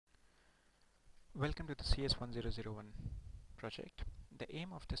Welcome to the CS1001 project. The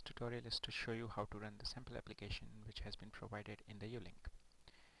aim of this tutorial is to show you how to run the sample application which has been provided in the U-link.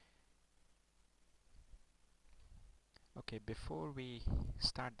 Okay, before we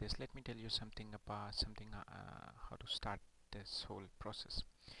start this, let me tell you something about how to start this whole process.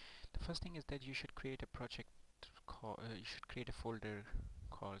 The first thing is that you should create a you should create a folder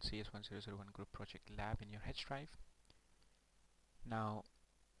called CS1001 Group Project Lab in your H drive. Now,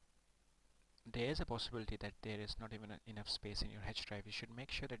 there is a possibility that there is not even enough space in your H drive. You should make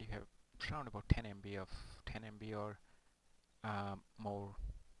sure that you have around about 10 MB or more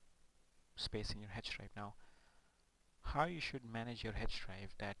space in your H drive. Now, how you should manage your H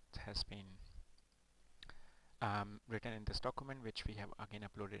drive, that has been written in this document, which we have again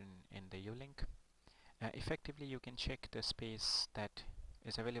uploaded in the U-link. Effectively, you can check the space that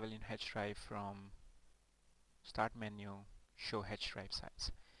is available in H drive from Start menu, Show H drive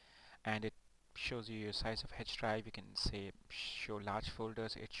size, and it shows you your size of H drive. You can say show large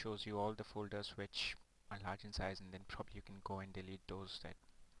folders. It shows you all the folders which are large in size, and then probably you can go and delete those that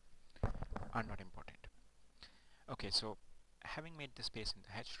are not important. Okay, so having made the space in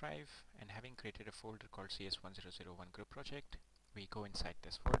the H drive and having created a folder called CS1001 group project, we go inside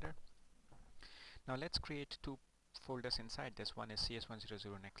this folder. Now let's create two folders inside this. One is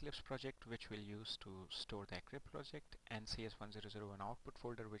CS1001 Eclipse project, which we'll use to store the Eclipse project, and CS1001 output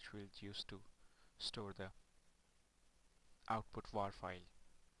folder, which we'll use to store the output var file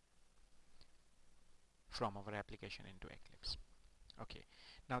from our application into Eclipse. Okay,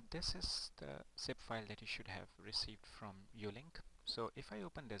 now this is the zip file that you should have received from U-link. So if I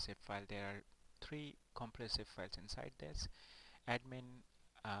open the zip file, there are three compressed zip files inside this: admin,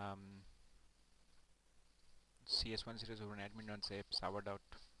 cs1001 admin.zip,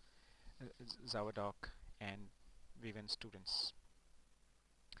 Java.doc, and Viven students.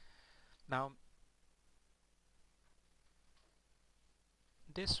 Now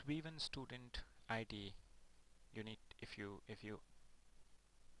this Viven student ID, you need, if you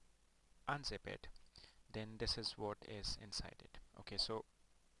unzip it, then this is what is inside it. Okay, so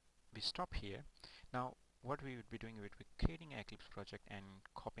we stop here. Now what we would be doing, we would be creating an Eclipse project and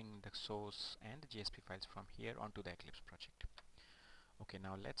copying the source and the JSP files from here onto the Eclipse project. Okay,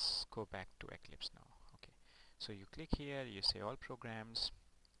 now let's go back to Eclipse now. Okay, so you click here, you say all programs,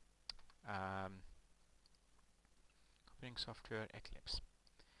 copying software, Eclipse.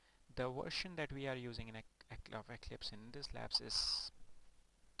 The version that we are using in of Eclipse in this labs is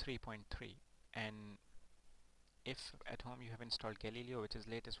 3.3, and if at home you have installed Galileo, which is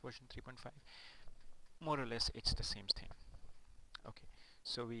latest version 3.5, more or less it's the same thing. Okay,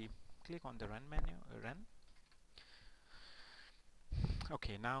 so we click on the run menu, run.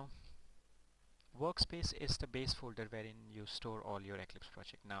 Okay, now workspace is the base folder wherein you store all your Eclipse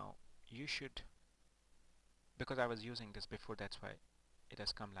project. Now you should, because I was using this before, that's why it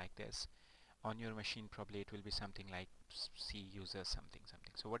has come like this. On your machine probably it will be something like C user something.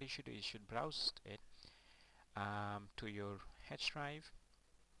 So what you should do is you should browse it to your H drive,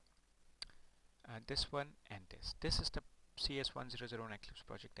 this one and this is the CS1001 Eclipse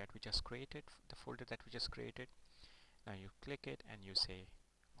project that we just created, the folder that we just created. Now you click it and you say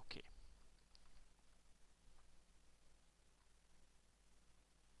okay.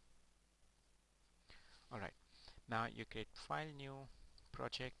 Alright, now you create file, new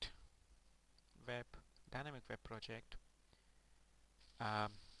project, web, dynamic web project,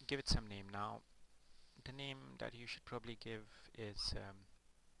 give it some name. Now the name that you should probably give is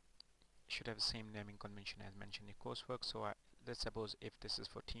should have the same naming convention as mentioned in coursework. So let's suppose if this is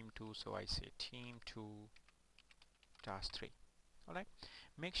for team 2, so I say team 2 task 3. Alright,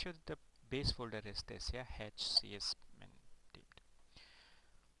 make sure that the base folder is this, yeah, HCS and taped.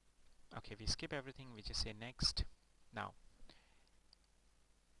 Okay, we skip everything, we just say next. Now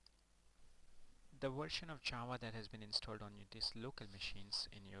the version of Java that has been installed on these local machines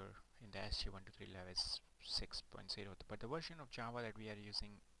in the SG123 lab is 6.0, but the version of Java that we are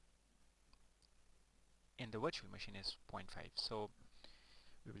using in the virtual machine is 0.5. So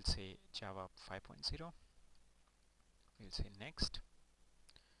we will say Java 5.0. We will say next.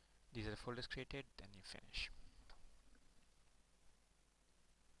 These are the folders created, then you finish.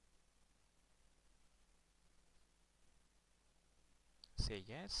 Say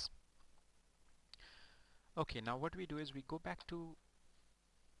yes. Okay, now what we do is we go back to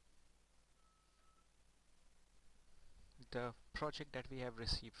the project that we have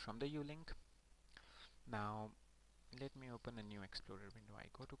received from the U-link. Now let me open a new Explorer window. I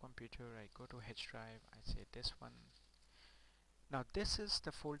go to computer, I go to H drive, I say this one. Now this is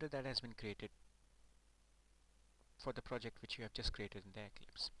the folder that has been created for the project which you have just created in the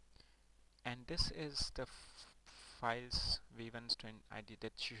Eclipse. and this is the files v1 to id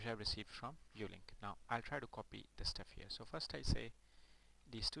that you should have received from ulink. Now I'll try to copy the stuff here. So first I say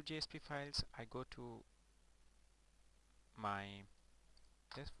these two JSP files, I go to my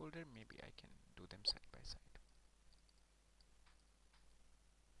this folder, maybe I can do them side by side.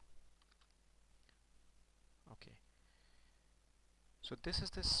 Okay, so this is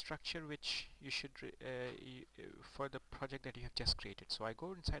the structure which you should for the project that you have just created. So I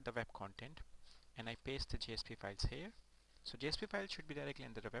go inside the web content and I paste the JSP files here. So JSP files should be directly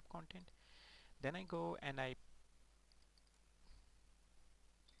under the web content. Then I go and I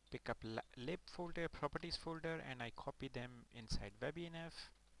pick up lib folder, properties folder, and I copy them inside webinf,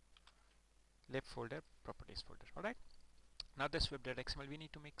 lib folder, properties folder. Alright. Now this web.xml, we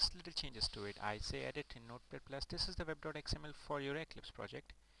need to make little changes to it. I say edit in Notepad+. This is the web.xml for your Eclipse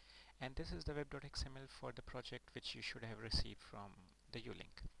project, and this is the web.xml for the project which you should have received from the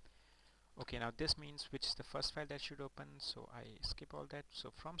ulink. Okay, now this means which is the first file that should open, so I skip all that.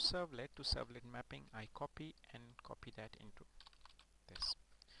 So from servlet to servlet mapping, I copy and copy that into this.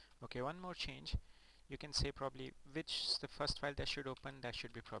 Okay, one more change. You can say probably which is the first file that should open. That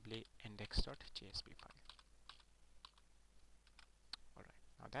should be probably index.jsp file. Alright,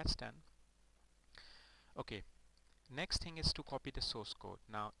 now that's done. Okay, next thing is to copy the source code.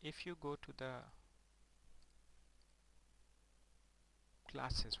 Now if you go to the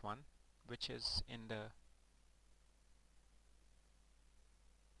classes one, which is in the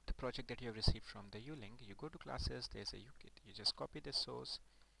project that you have received from the ulink, you go to classes, there's a ukit. You just copy the source,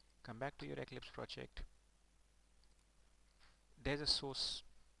 come back to your Eclipse project. There's a source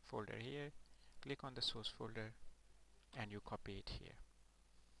folder here. Click on the source folder and you copy it here.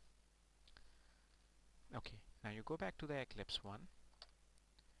 Okay, now you go back to the Eclipse one.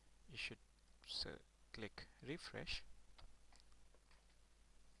 You should click refresh.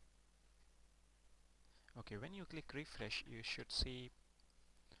 Okay, when you click refresh, you should see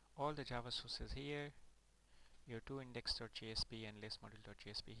all the Java sources here, your two index.jsp and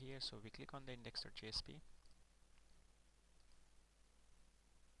listmodule.jsp here. So we click on the index.jsp.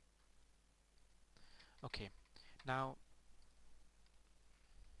 Okay, now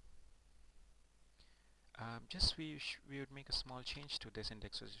just we would make a small change to this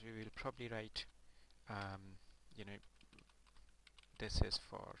index. So we will probably write you know, this is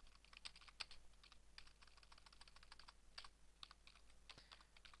for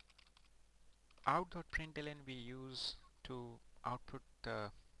out.println we use to output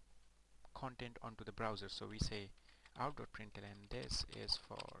the content onto the browser. So we say out.println this is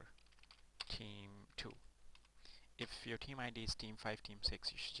for team 2. If your team ID is team 5, team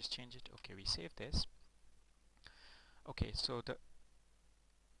 6, you should just change it. Okay, we save this. Okay, so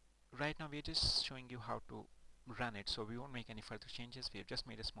right now we're just showing you how to run it, so we won't make any further changes. We have just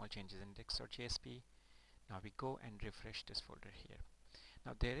made a small changes in index.jsp. Now we go and refresh this folder here.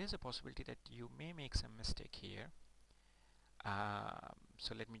 Now there is a possibility that you may make some mistake here.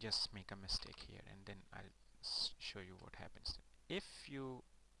 So let me just make a mistake here and then I'll show you what happens. If you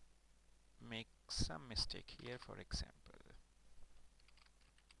make some mistake here, for example,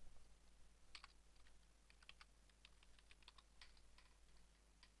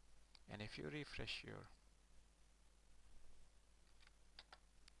 and if you refresh your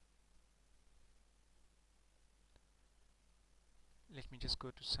let me just go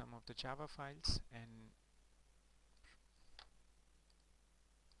to some of the Java files and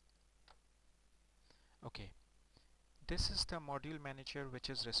okay, this is the module manager which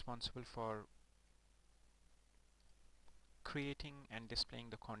is responsible for creating and displaying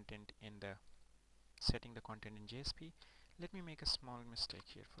the content in the setting the content in JSP. Let me make a small mistake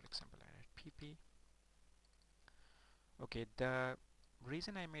here. For example, I write pp. Okay, the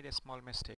reason I made a small mistake